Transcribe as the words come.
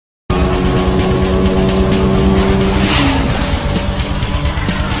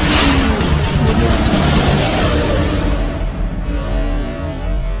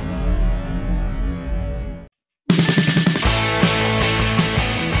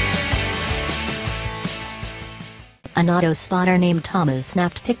An auto spotter named Tamás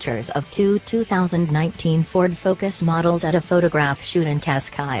snapped pictures of two 2019 Ford Focus models at a photograph shoot in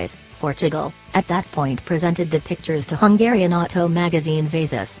Cascais, Portugal. At that point presented the pictures to Hungarian auto magazine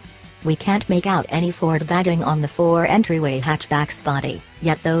Vezes. We can't make out any Ford badging on the 4 entryway hatchback body,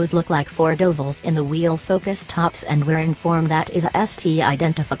 yet those look like Ford ovals in the wheel focus tops, and we're informed that is a ST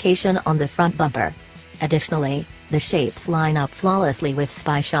identification on the front bumper. Additionally, the shapes line up flawlessly with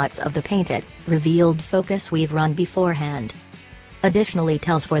spy shots of the painted, revealed focus we've run beforehand. Additionally,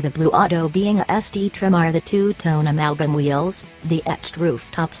 tells for the blue auto being a ST trim are the two-tone amalgam wheels, the etched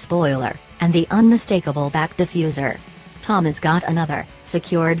rooftop spoiler, and the unmistakable back diffuser. Tamás got another,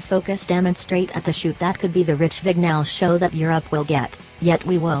 secured focus demonstrate at the shoot that could be the rich Vignale show that Europe will get, yet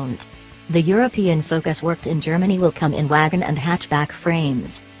we won't. The European Focus worked in Germany will come in wagon and hatchback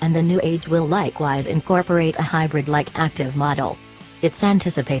frames, and the new age will likewise incorporate a hybrid-like active model. It's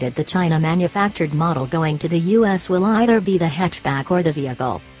anticipated the China-manufactured model going to the US will either be the hatchback or the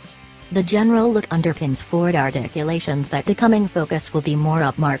vehicle. The general look underpins Ford articulations that the coming Focus will be more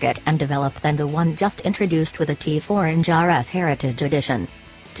upmarket and developed than the one just introduced with the Tief Orange RS Heritage Edition.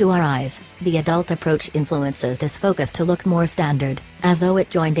 To our eyes, the adult approach influences this Focus to look more standard, as though it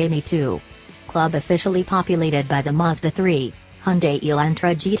joined a Me Too club officially populated by the Mazda 3, Hyundai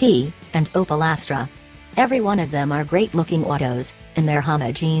Elantra GT, and Opel Astra. Every one of them are great-looking autos, in their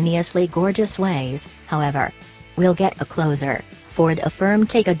homogeneously gorgeous ways. However, we'll get a closer, Ford affirmed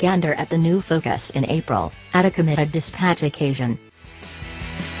take a gander at the new Focus in April, at a committed dispatch occasion.